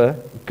Father,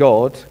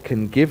 God,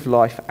 can give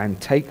life and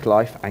take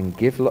life and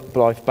give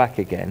life back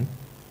again.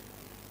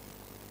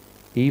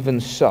 Even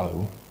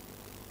so,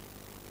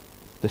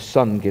 the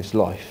Son gives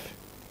life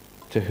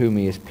to whom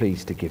he is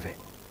pleased to give it."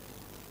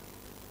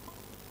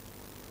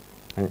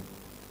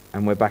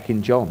 And we're back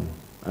in John,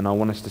 and I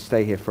want us to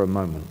stay here for a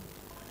moment,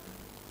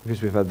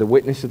 because we've had the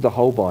witness of the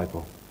whole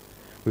Bible.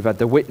 We've had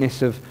the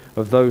witness of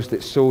those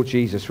that saw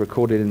Jesus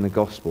recorded in the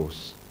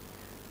Gospels.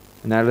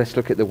 And now let's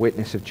look at the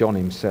witness of John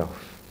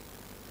himself.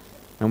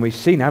 And we've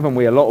seen, haven't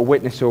we, a lot of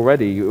witness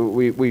already.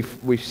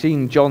 We've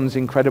seen John's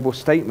incredible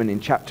statement in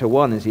chapter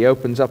 1 as he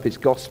opens up his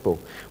gospel.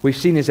 We've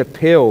seen his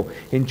appeal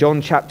in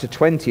John chapter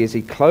 20 as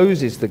he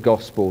closes the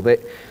gospel, that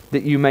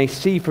you may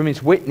see from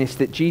his witness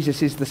that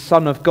Jesus is the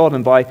Son of God,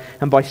 and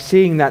by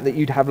seeing that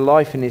you'd have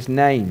life in his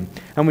name.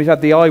 And we've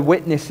had the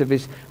eyewitness of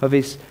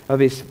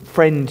his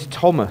friend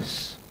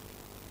Thomas.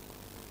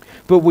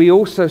 But we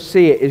also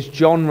see it as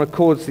John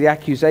records the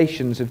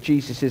accusations of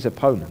Jesus'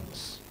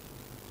 opponents.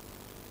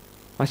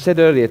 I said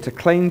earlier, to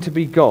claim to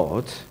be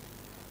God,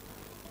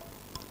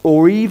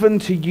 or even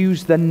to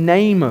use the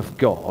name of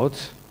God,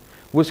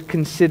 was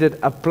considered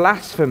a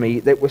blasphemy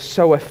that was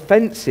so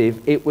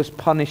offensive it was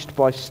punished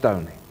by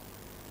stoning.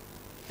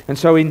 And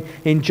so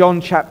in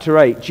John chapter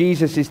 8,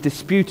 Jesus is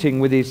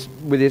disputing with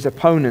his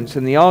opponents,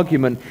 and the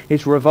argument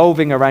is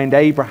revolving around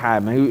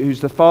Abraham,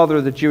 who's the father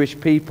of the Jewish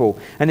people.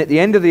 And at the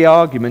end of the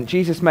argument,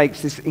 Jesus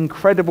makes this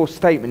incredible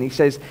statement. He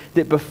says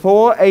that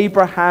before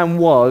Abraham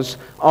was,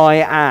 I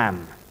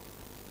am.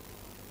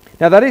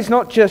 Now that is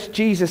not just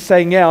Jesus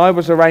saying, yeah, I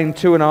was around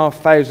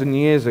 2,500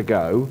 years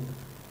ago.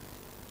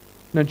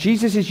 No,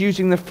 Jesus is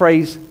using the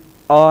phrase,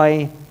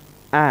 I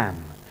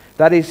am.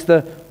 That is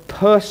the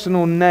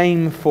personal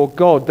name for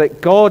God that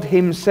God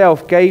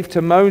himself gave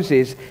to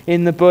Moses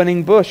in the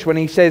burning bush when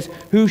he says,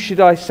 who should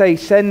I say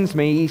sends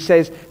me? He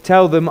says,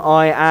 tell them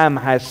I am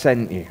has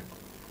sent you.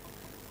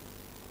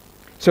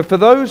 So for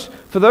those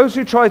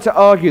who try to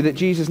argue that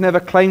Jesus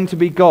never claimed to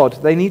be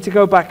God, they need to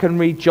go back and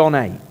read John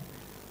 8.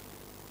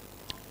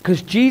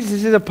 Because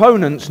Jesus'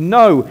 opponents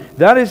know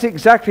that is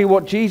exactly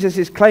what Jesus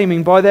is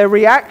claiming by their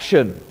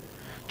reaction.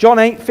 John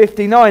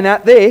 8:59,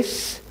 at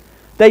this,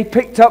 they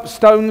picked up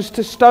stones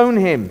to stone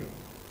him.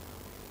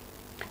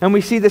 And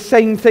we see the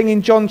same thing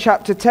in John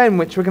chapter 10,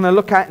 which we're going to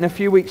look at in a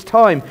few weeks'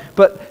 time.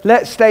 But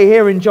let's stay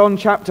here in John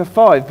chapter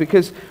 5,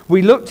 because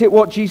we looked at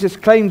what Jesus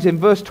claims in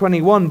verse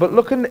 21, but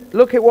look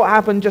at what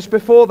happened just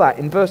before that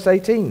in verse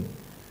 18.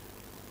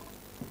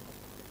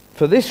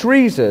 For this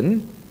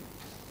reason,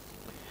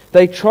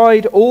 they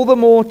tried all the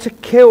more to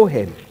kill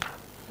him.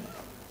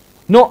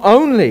 Not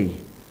only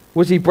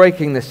was he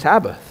breaking the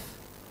Sabbath,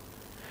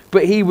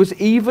 but he was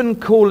even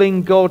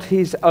calling God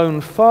his own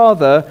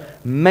Father,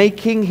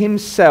 making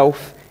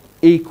himself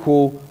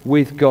equal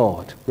with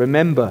God.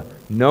 Remember,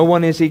 no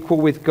one is equal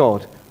with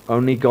God,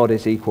 only God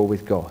is equal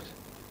with God.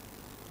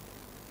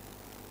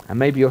 And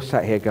maybe you're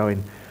sat here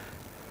going,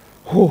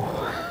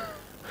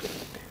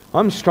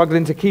 I'm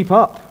struggling to keep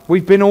up.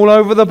 We've been all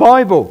over the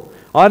Bible.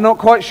 I'm not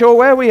quite sure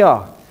where we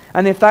are.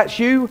 And if that's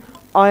you,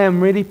 I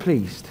am really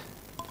pleased.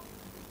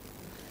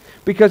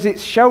 Because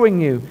it's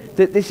showing you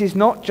that this is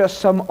not just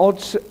some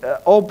odd,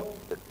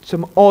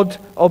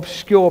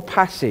 obscure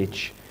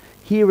passage.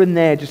 Here and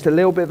there, just a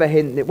little bit of a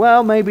hint that,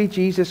 well, maybe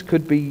Jesus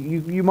could be,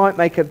 you might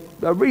make a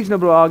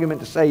reasonable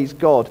argument to say he's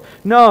God.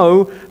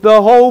 No, the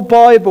whole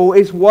Bible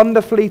is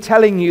wonderfully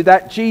telling you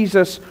that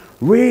Jesus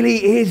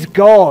really is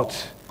God.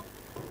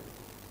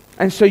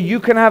 And so you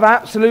can have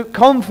absolute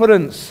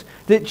confidence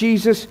that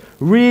Jesus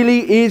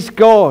really is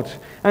God.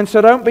 And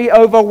so don't be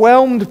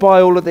overwhelmed by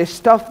all of this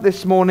stuff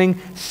this morning.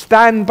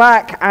 Stand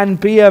back and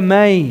be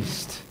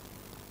amazed.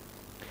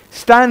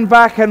 Stand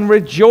back and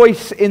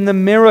rejoice in the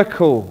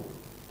miracle.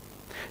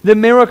 The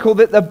miracle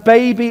that the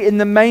baby in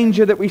the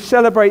manger that we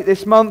celebrate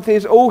this month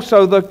is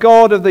also the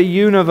God of the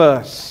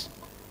universe.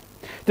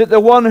 That the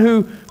one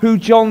who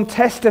John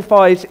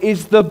testifies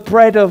is the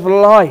bread of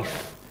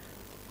life.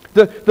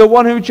 The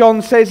one who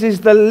John says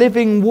is the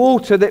living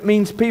water, that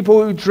means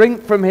people who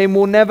drink from him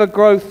will never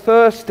grow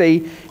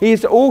thirsty. He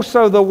is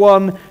also the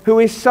one who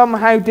is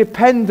somehow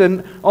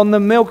dependent on the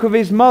milk of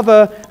his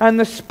mother and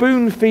the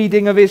spoon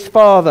feeding of his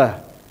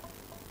father.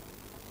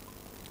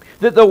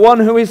 That the one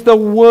who is the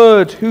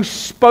Word, who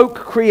spoke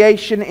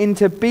creation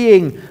into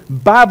being,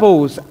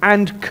 babbles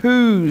and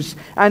coos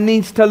and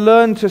needs to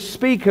learn to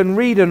speak and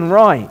read and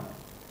write.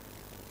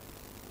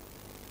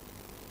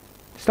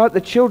 It's like the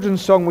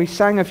children's song we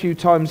sang a few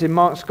times in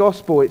Mark's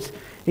Gospel.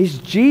 It's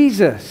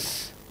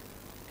Jesus.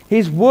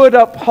 His word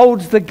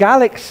upholds the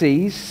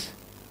galaxies,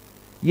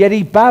 yet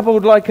he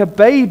babbled like a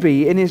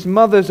baby in his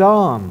mother's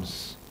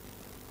arms.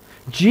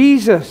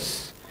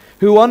 Jesus,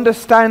 who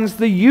understands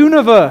the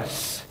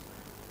universe,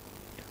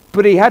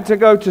 but he had to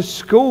go to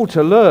school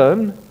to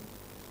learn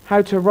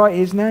how to write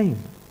his name.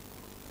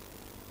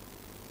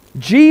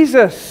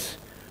 Jesus,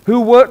 who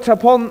walked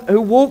upon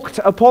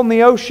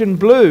the ocean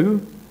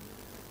blue,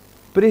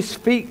 but his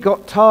feet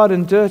got tarred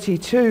and dirty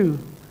too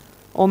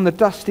on the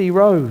dusty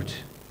road.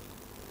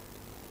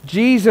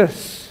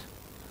 Jesus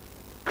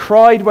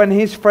cried when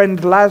his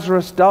friend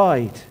Lazarus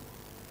died,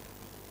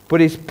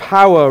 but his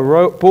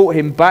power brought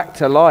him back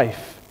to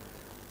life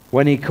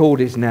when he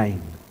called his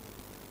name.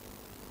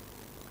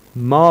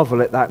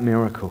 Marvel at that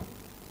miracle.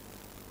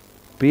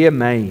 Be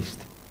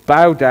amazed.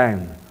 Bow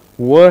down.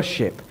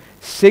 Worship.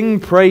 Sing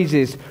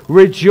praises,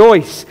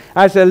 rejoice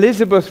as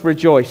Elizabeth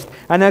rejoiced,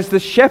 and as the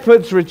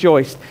shepherds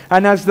rejoiced,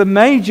 and as the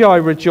Magi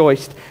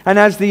rejoiced, and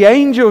as the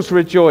angels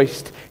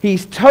rejoiced.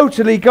 He's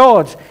totally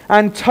God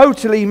and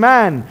totally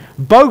man,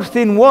 both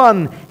in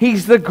one.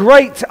 He's the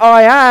great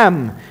I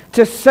am.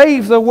 To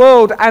save the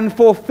world and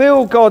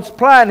fulfill God's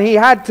plan, he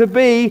had to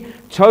be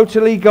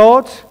totally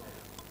God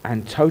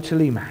and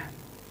totally man.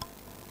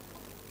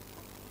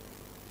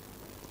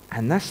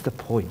 And that's the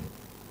point.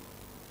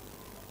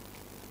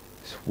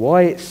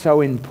 Why it's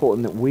so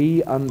important that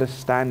we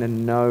understand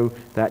and know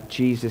that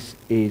Jesus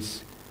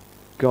is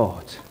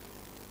God.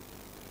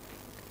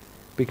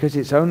 Because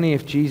it's only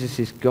if Jesus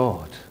is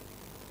God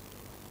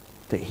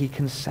that he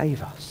can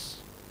save us.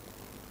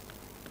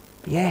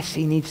 Yes,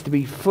 he needs to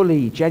be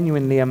fully,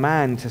 genuinely a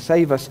man to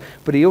save us,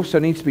 but he also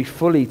needs to be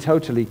fully,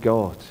 totally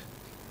God.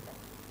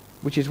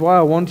 Which is why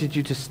I wanted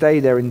you to stay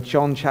there in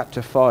John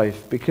chapter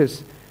 5,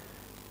 because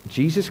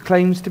Jesus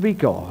claims to be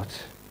God.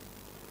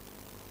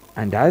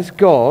 And as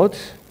God,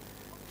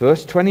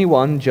 verse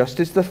 21,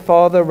 just as the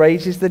Father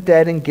raises the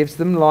dead and gives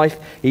them life,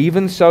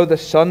 even so the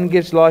Son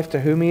gives life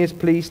to whom he is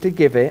pleased to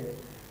give it.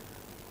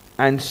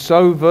 And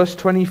so, verse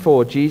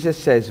 24, Jesus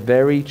says,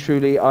 very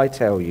truly I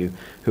tell you,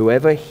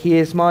 whoever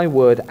hears my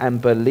word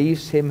and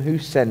believes him who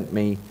sent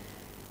me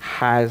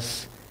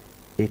has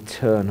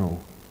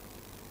eternal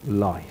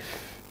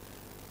life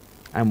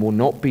and will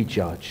not be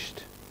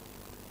judged,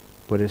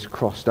 but has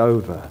crossed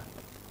over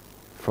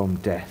from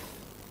death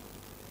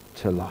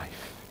to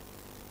life.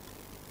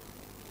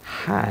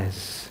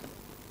 Has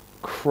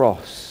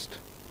crossed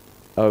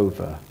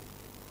over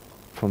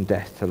from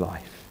death to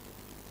life.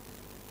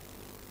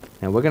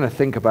 Now we're going to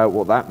think about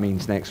what that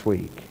means next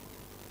week.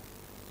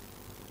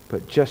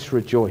 But just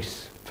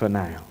rejoice for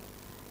now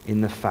in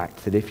the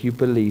fact that if you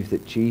believe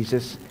that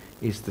Jesus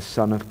is the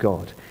Son of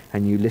God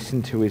and you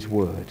listen to his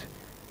word,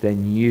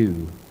 then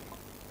you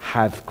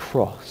have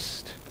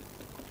crossed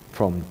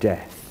from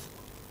death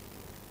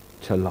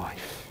to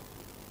life.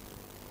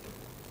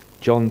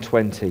 John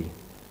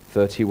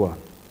 20:31.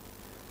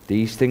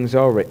 These things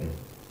are written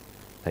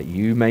that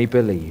you may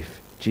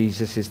believe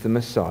Jesus is the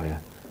Messiah,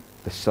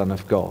 the Son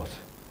of God,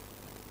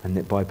 and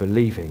that by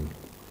believing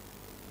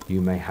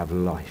you may have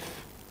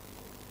life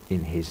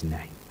in his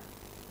name.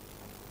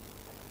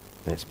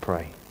 Let's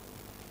pray.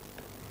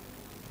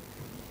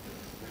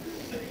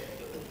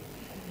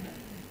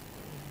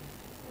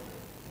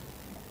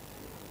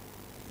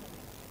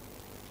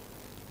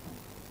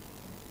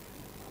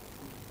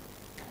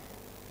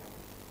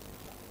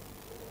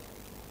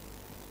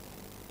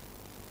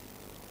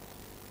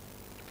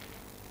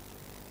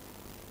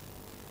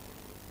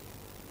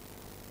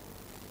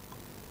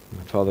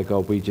 Father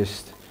God, we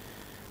just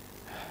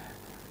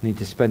need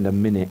to spend a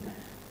minute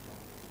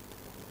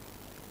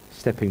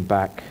stepping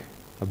back,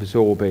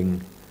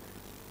 absorbing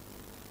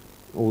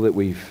all that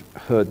we've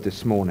heard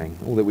this morning,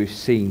 all that we've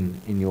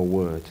seen in your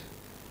word.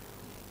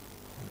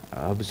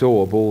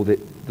 Absorb all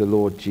that the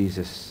Lord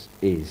Jesus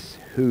is,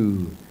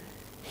 who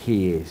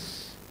he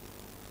is,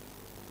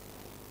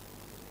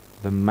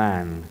 the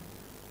man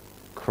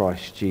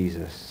Christ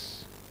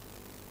Jesus,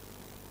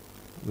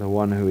 the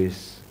one who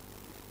is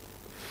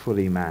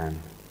fully man,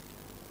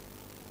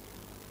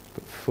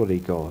 but fully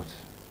God.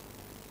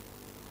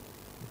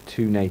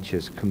 Two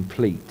natures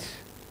complete,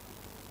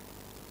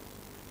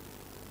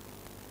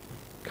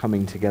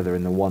 coming together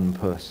in the one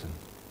person.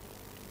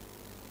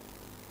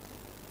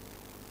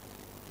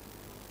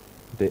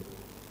 That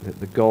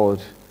the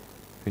God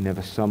who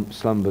never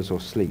slumbers or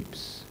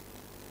sleeps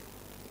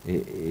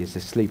is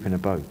asleep in a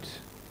boat.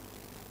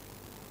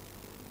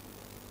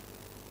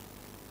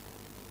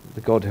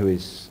 the God who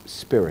is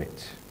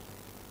Spirit,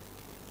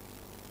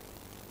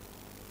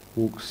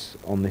 walks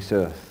on this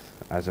earth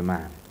as a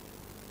man.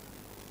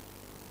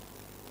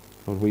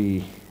 Lord,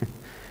 we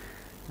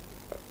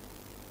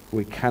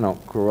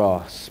cannot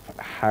grasp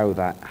how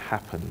that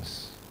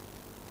happens.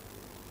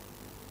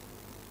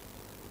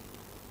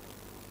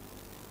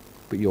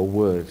 But your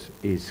word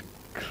is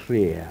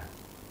clear,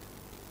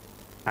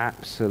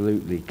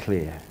 absolutely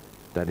clear,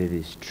 that it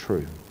is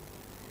true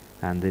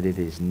and that it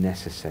is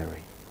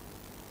necessary.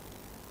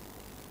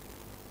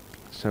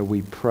 So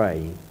we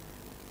pray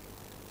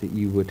that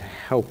you would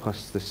help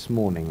us this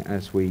morning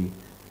as we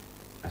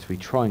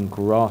try and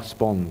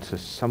grasp on to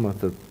some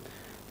of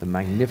the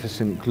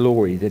magnificent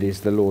glory that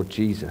is the Lord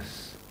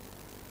Jesus.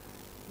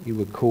 You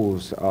would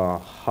cause our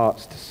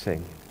hearts to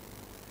sing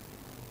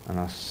and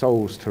our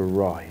souls to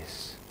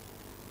rise,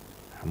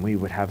 and we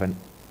would have an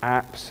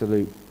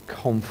absolute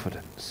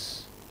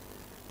confidence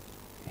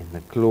in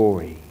the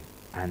glory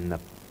and the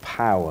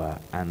power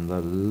and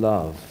the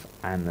love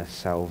and the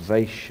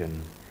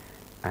salvation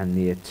and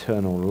the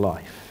eternal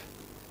life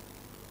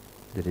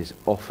that is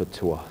offered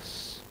to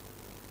us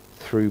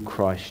through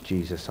Christ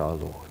Jesus our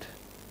Lord.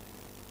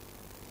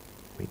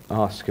 We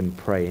ask and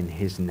pray in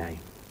his name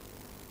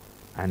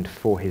and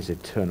for his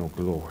eternal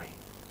glory.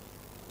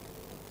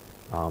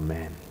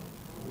 Amen.